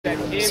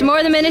Some more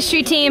of the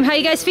ministry team. How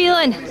you guys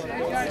feeling?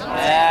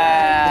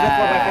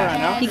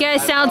 Yeah. You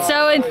guys sound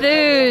so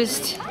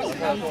enthused.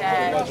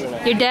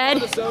 You're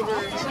dead?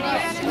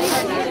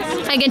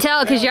 I can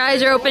tell because your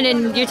eyes are open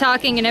and you're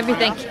talking and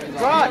everything.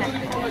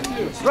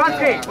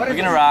 We're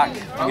gonna rock.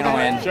 We're gonna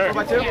win. Sure.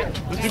 Let's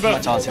do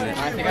both. That's all to it.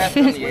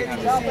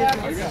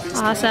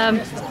 Awesome.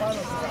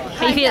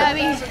 How you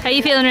feeling? How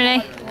you feeling,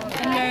 Renee?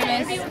 I'm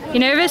nervous. You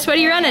nervous? What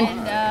are you running?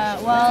 And,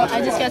 well,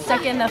 I just got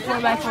stuck in the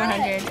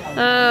 4x400.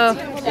 Oh.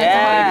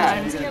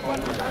 Yeah.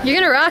 You're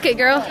gonna rock it,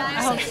 girl.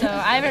 I hope so.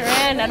 I haven't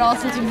ran at all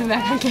since we've been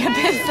back on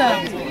campus,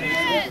 so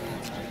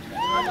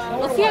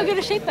we'll see how good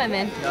a shape I'm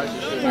in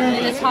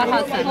this hot,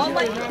 hot sun.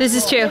 This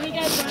is true.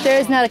 There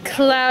is not a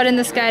cloud in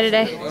the sky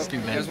today.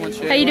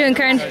 How you doing,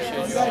 Curran?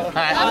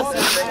 Hi.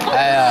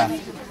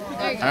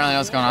 I don't really know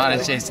what's going on.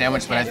 It's Jay's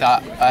sandwich, but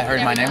I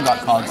heard my name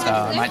got called, so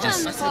I might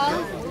just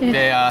throw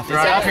it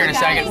up here in a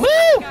second.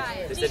 Woo!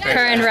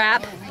 Curran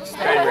rap.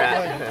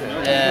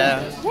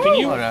 Yeah. Can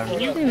you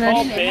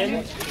call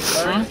Ben?